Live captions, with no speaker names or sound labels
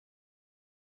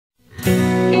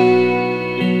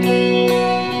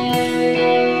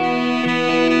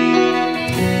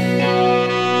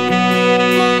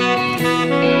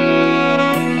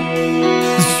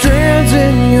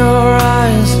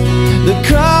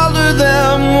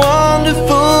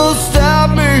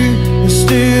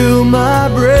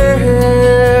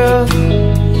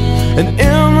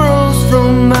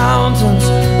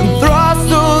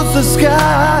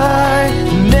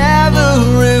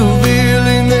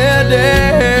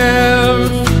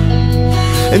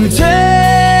and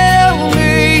tell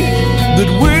me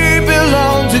that we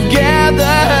belong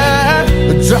together.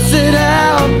 Dress it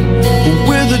out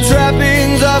with the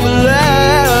trappings of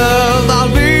love.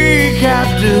 I'll be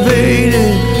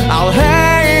captivated, I'll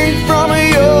hang from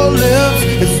your lips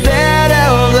instead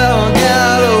of the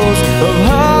gallows of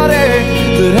heartache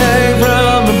that hang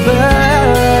from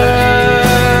above.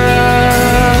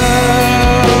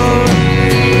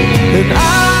 And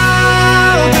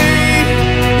I'll be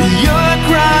your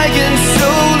crying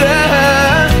shoulder,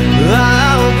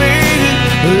 I'll be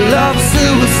love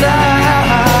suicide.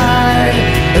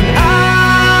 And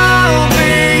I'll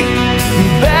be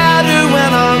better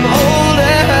when I'm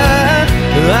older,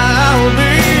 I'll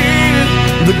be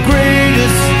the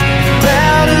greatest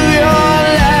fan of your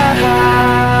life.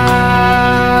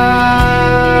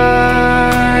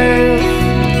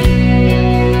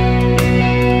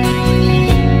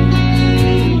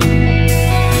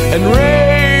 And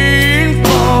rain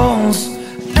falls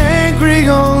angry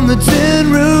on the tin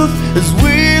roof as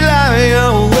we lie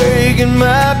awake in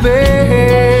my bed.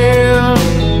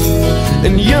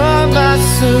 And you're my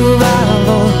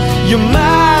survival, you're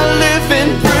my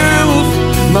living proof.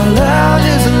 My love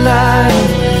is alive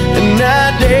and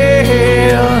not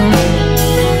dead.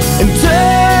 And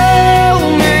tell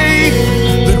me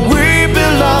that we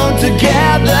belong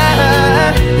together.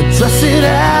 Dress it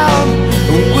out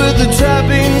with the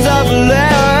trappings of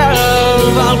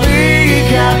love. I'll be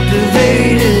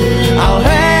captivated, I'll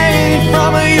hang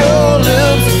from your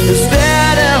lips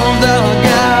instead of the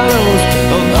gallows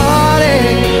of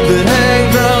heartache that hang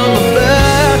from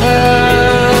above.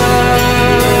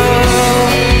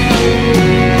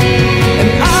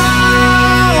 And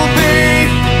I'll be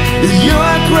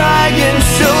your crying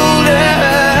shoulder,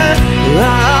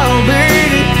 I'll be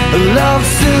love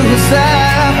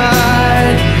suicide.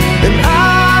 And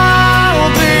I'll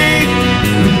be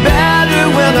better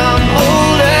when I'm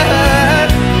older,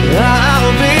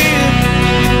 I'll be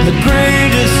the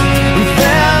greatest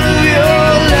fan of your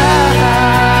life.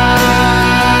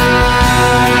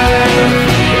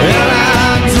 And I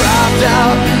dropped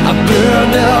out, I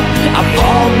burned up, I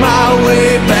fought my way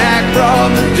back from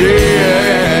the dead.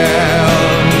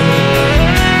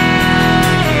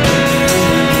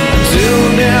 Till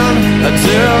then, I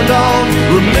turned on,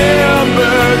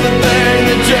 remember the thing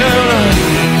that you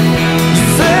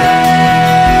said.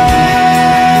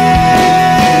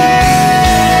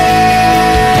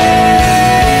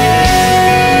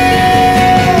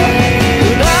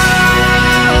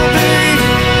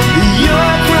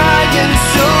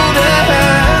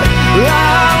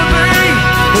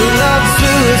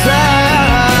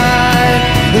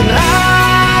 And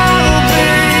I'll be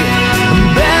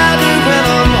better when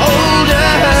I'm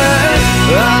older,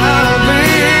 I'll be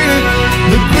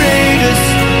the greatest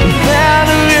fan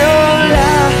of your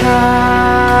life.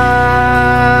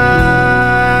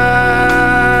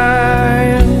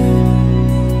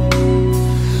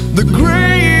 The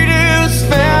greatest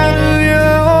fan of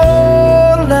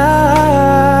your life.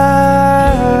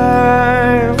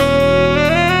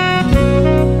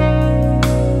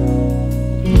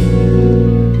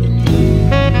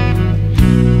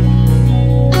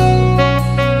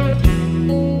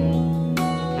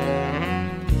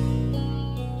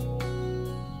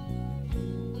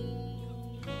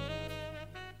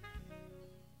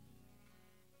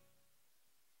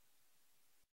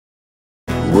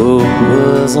 World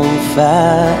was on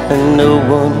fire and no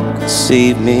one could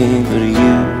save me but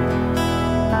you.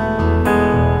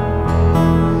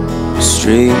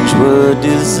 Strange what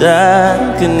desire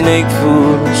can make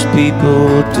foolish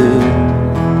people do.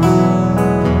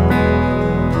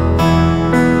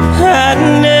 I'd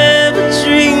never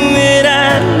dreamed that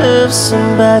I'd love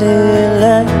somebody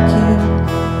like you.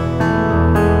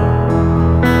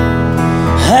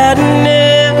 I'd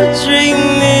never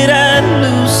dreamed that I'd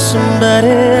lose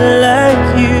somebody like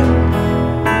you.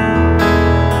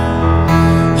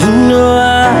 You know I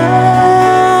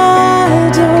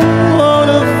don't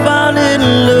wanna fall in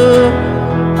love.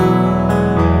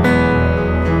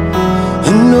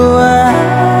 You know I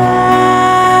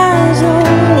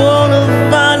don't wanna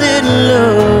fall in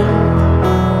love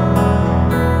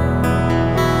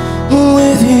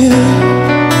with you.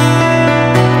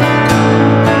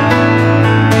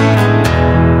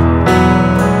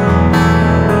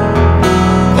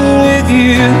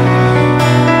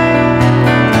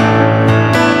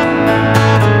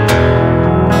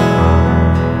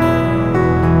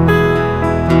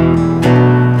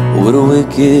 What a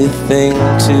wicked thing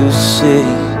to say.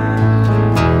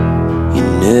 You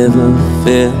never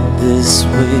felt this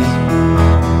way.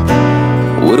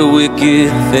 What a wicked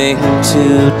thing to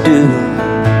do,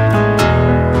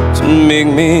 to make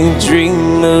me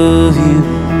dream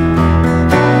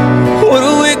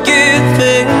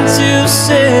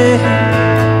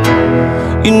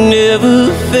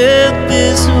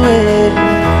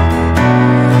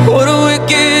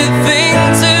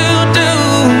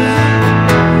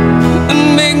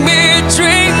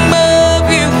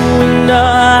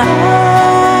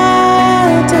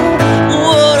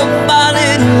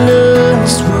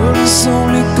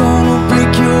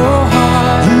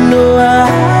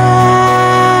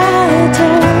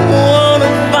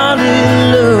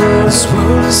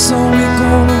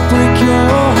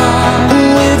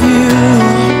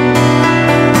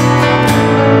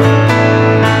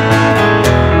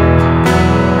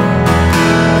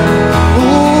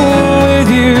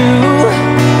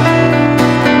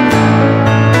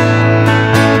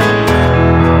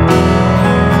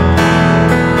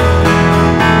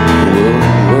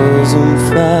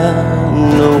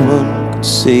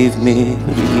save me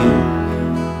but you.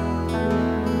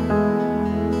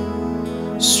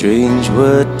 Strange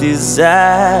what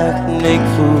desire can make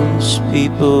foolish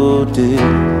people do.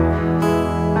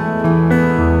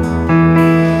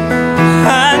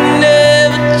 I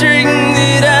never dreamed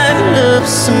that I'd love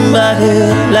somebody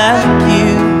like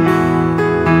you.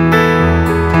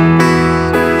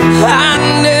 I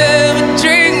never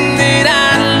dreamed that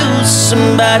I'd lose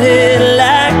somebody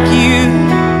like you.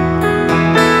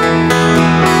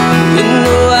 You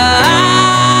know I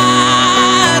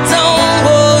don't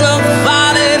wanna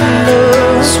fall in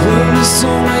love. This world is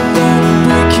only gonna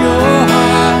break your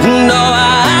heart. No, I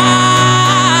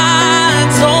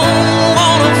don't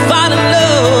wanna fall in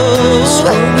love. This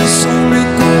world is only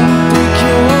gonna break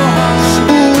your heart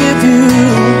with you.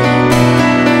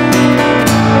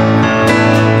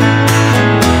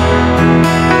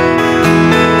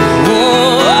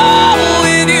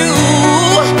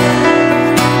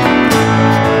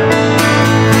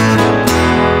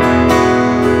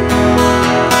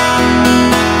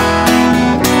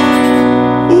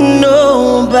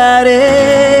 Nobody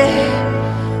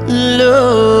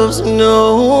loves no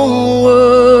one.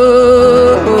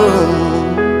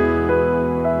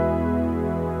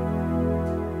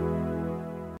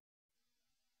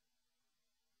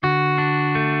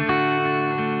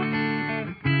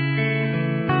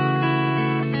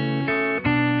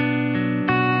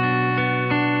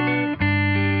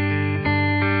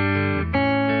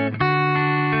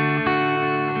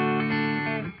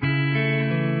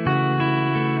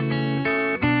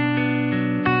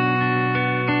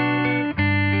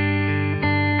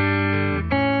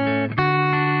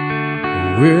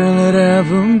 Will it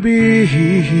ever be?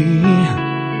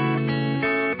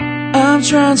 I've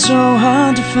tried so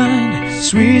hard to find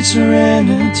sweet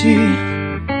serenity.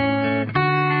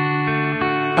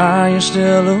 Are you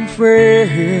still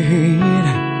afraid?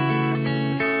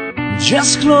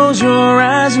 Just close your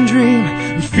eyes and dream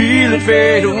and feel it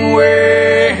fade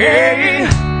away.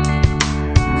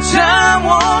 Time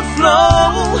won't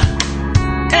flow,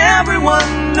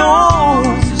 everyone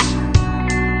knows.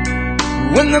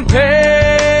 When the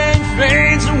pain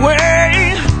fades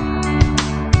away,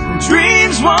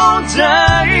 dreams won't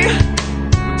die,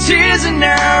 tears in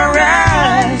our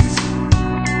eyes.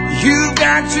 You've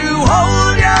got to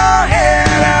hold your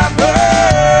head up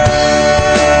high.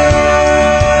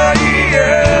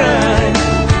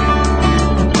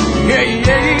 Yeah,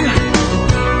 yeah.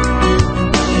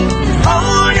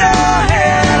 Hold your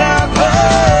head up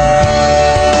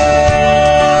high.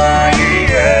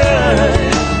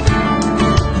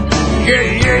 Yeah,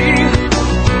 yeah.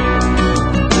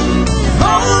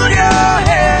 Hold your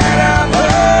head up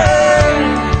high.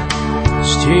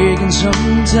 It's taking some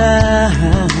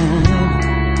time,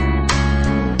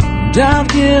 and I've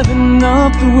given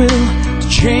up the will to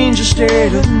change your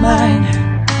state of mind.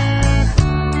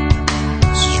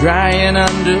 Let's try and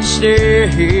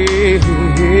understand.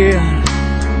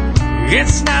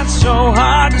 It's not so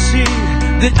hard to see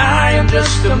that I am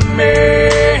just a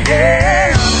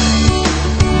man.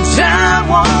 Time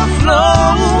won't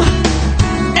flow,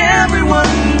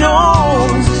 everyone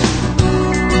knows.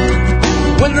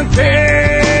 When the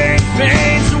pain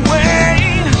fades away,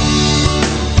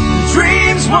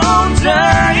 dreams won't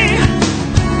die,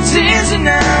 tears in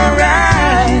our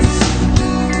eyes.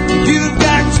 You've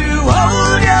got to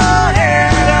hold your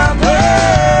head up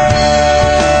high.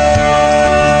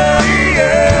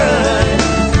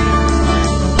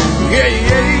 Yeah,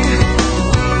 yeah.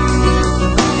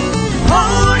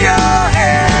 Hold your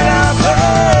head up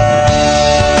high.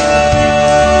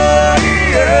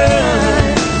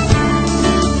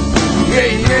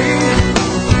 Yeah, yeah.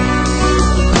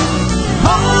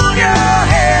 Hold your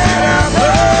head up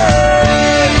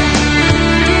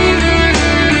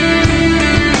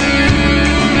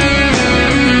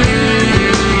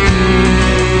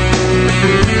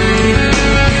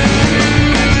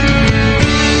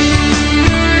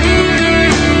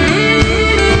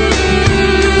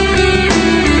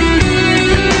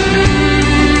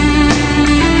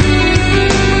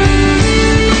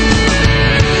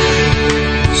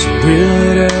Will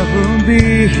it ever be?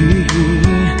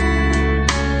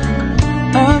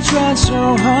 I've tried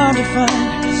so hard to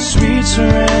find sweet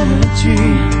serenity.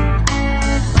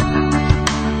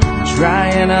 Try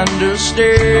and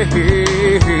understand.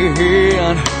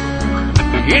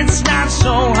 It's not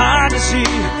so hard to see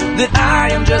that I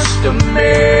am just a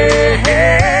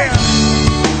man.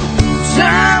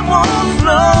 Time won't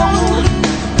flow,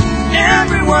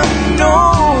 everyone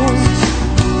knows.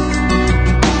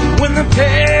 When the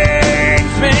pain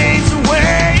fades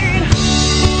away,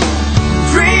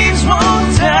 dreams won't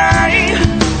die,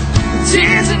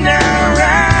 tears in our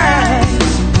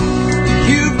eyes.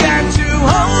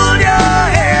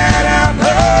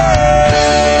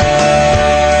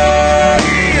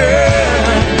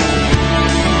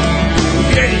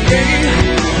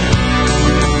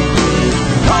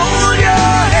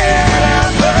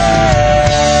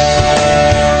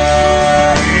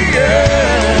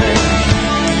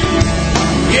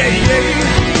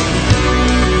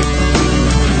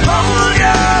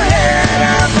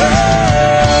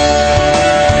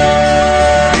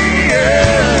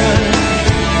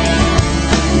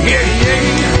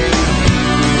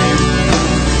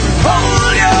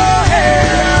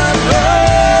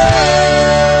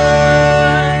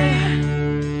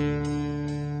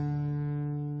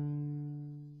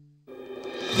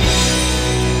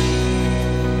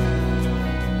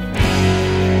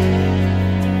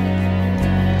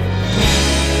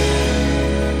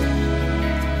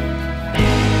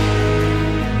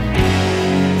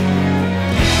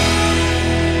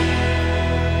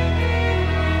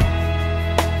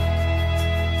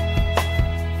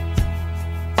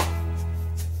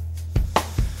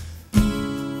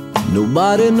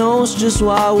 Nobody knows just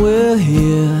why we're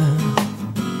here.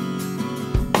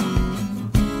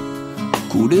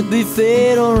 Could it be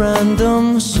fate or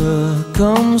random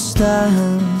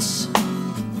circumstance?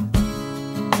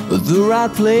 The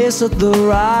right place at the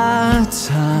right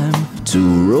time,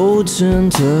 two roads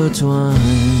intertwine.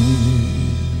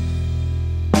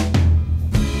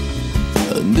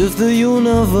 And if the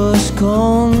universe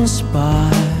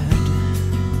conspired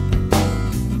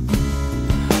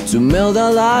to meld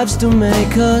our lives to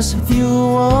make us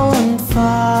fuel and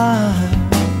fire,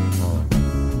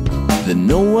 then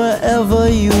know wherever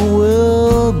you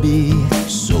will be,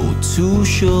 so too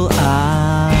shall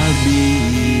I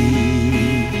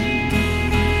be.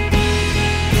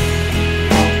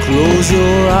 Close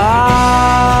your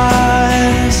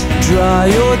eyes, dry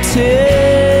your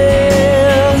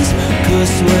tears,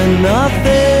 'cause when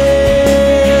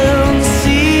nothing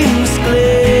seems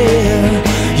clear,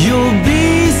 you'll be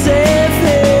safe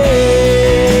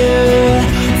here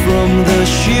from the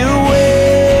sheer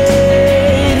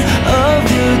weight of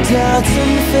your doubts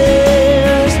and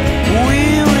fears.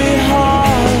 Weary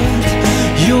heart,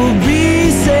 you'll be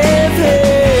safe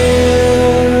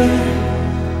here.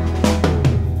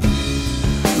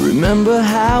 Remember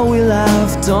how we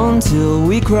laughed until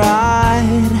we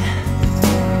cried,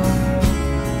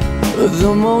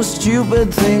 the most stupid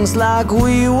things, like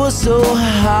we were so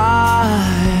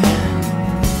high.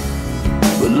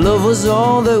 But love was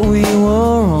all that we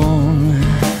were on.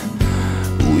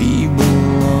 We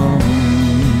belong.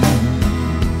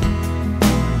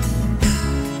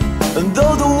 And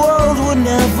though the world would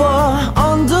never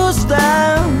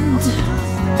understand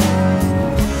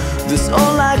this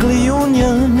unlikely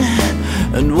union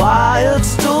and why it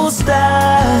still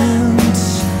stands,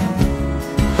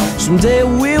 someday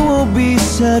we will be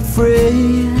set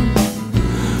free.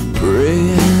 Pray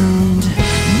and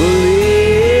believe.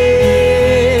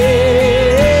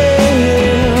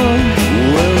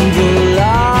 When the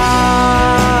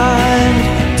light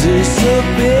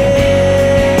disappears,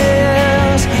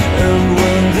 and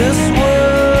when this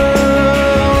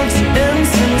world's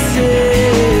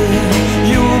insincere,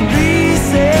 you'll be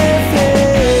safe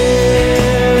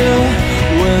here.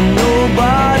 When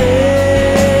nobody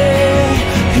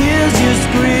hears you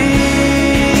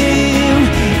scream,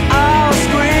 I'll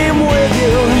scream with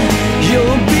you.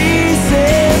 You'll be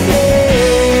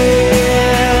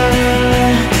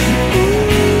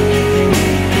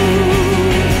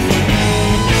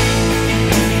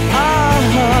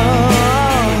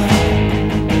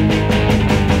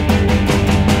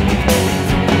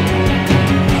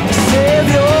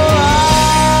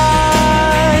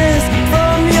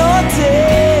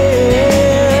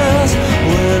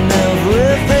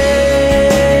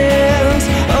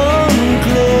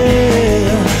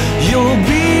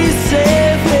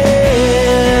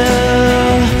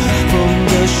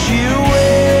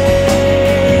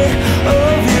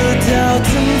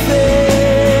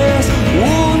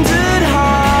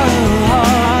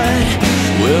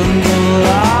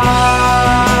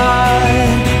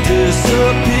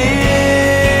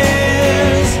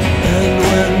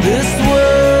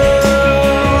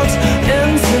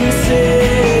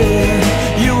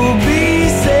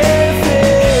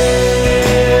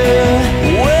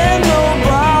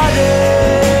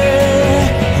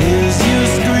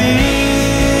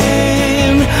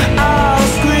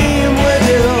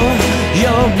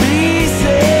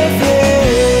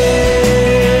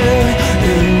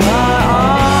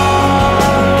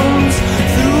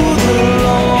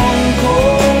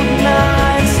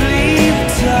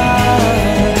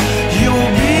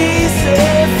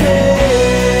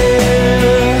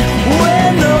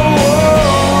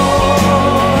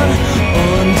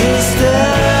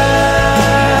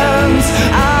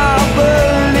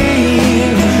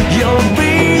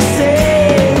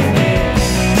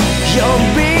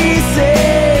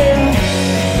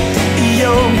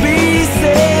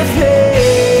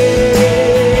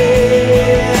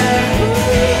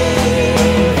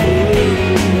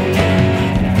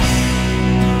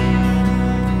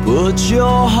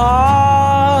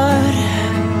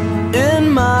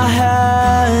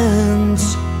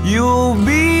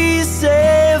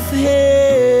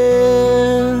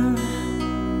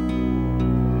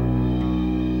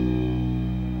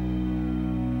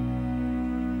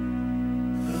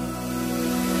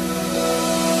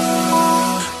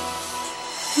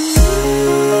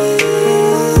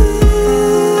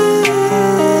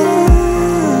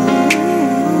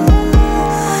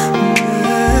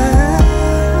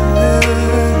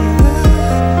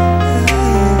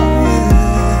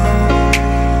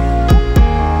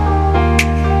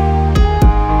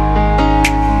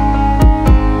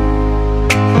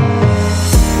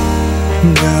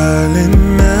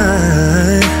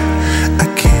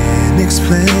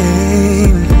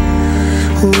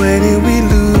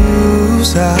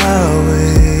lose our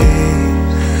way.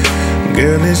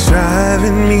 Girl, it's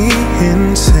driving me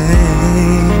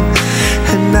insane.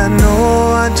 And I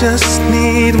know I just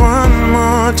need one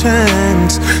more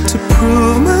chance to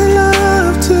prove my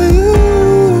love to you.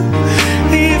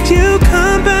 If you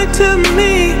come back to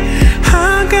me,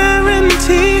 I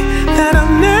guarantee that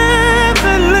I'll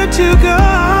never let you go.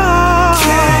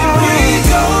 Can we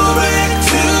go back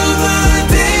to the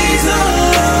days of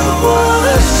love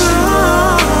was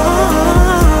strong?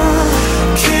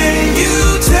 Can you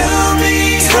tell me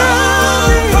how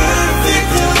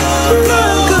perfect love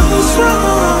goes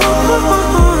wrong?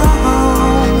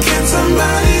 Can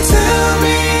somebody tell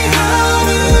me how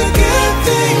to get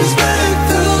things back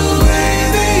the way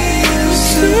they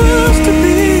used to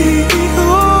be?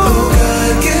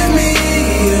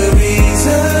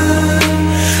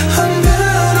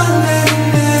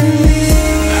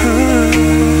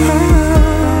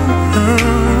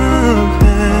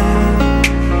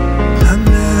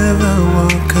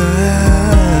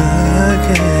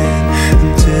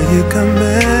 Come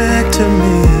back to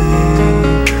me.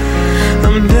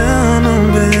 I'm down on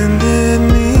bended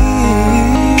knee.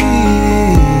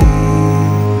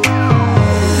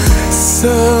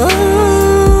 So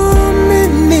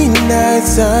many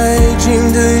nights I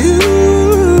dreamed of you,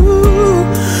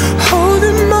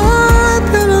 holding my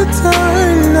pillow tight.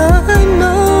 I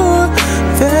know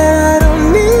that I don't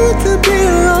need to be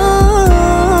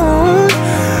alone.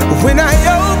 When I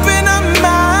open up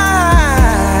my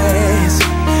eyes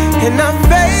and I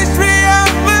face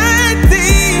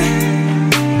reality,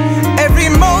 every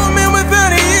moment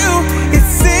without you, it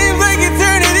seems like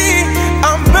eternity.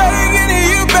 I'm begging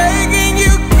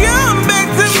you, come back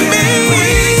to me.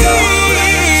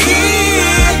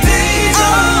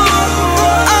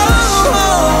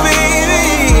 Oh, baby,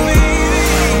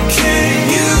 can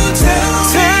you tell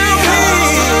me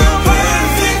how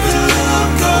perfect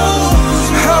love goes?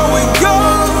 How it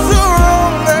goes so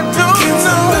wrong, I don't know. Can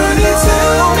somebody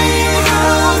tell me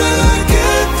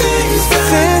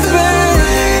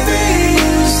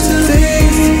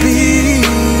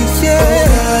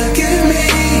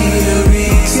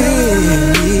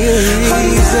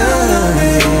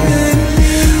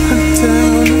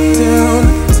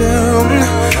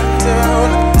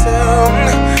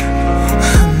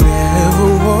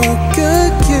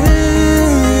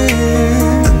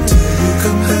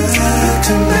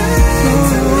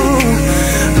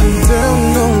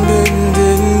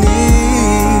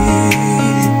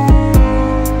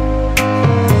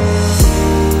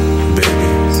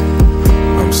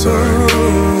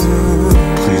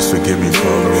forgive me for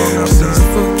all the wrong I've done.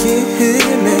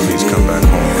 Please come back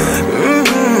home, girl.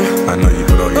 I know you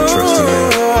put all your trust in me.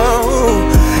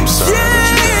 I'm sorry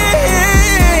I let you down.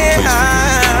 Please forgive me.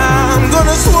 I'm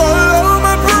gonna swallow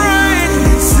my pride,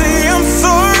 say I'm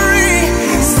sorry.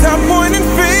 Stop pointing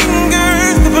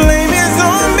fingers, the blame is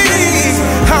on me.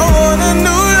 I want a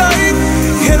new life,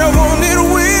 and I want it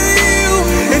with you.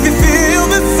 If you feel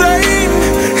the same,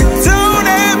 don't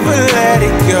ever let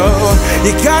it go.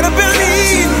 You gotta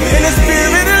believe in the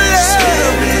spirit of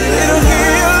love. It'll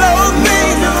heal all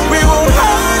things. We won't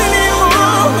hide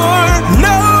anymore.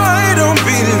 No, I don't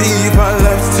believe our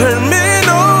love's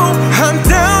terminal. I'm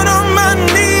down on my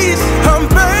knees. I'm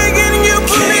begging you,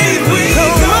 please.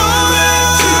 Come on.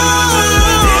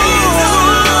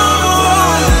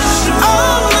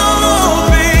 Oh, no,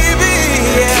 baby.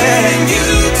 Can you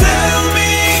tell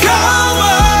me how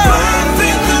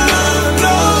perfect love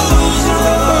goes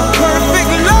wrong?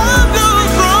 Perfect love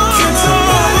goes wrong. Can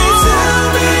somebody tell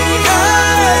me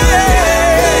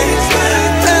things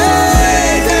back the way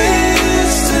they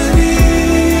used to be?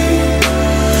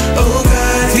 Oh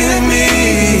God, give me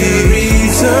a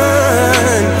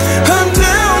reason. I'm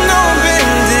down on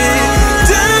bended,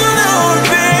 down on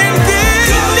bended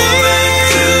knee.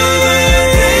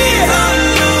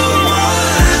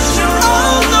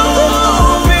 Oh no,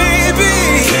 baby,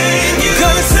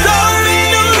 gonna start a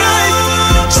new life,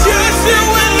 just you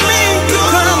and me.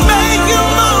 Gonna make you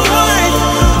my wife,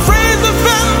 raise a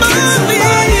family.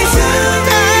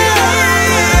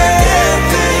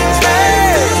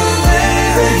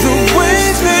 The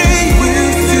ways they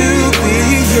used to be,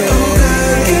 yeah.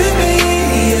 Give me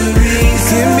a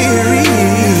reason.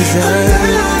 Yeah.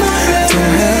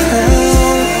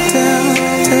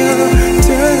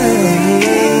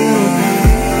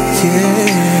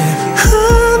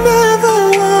 I'll never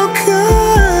walk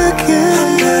again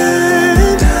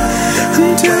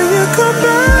until you come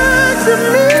back to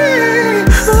me.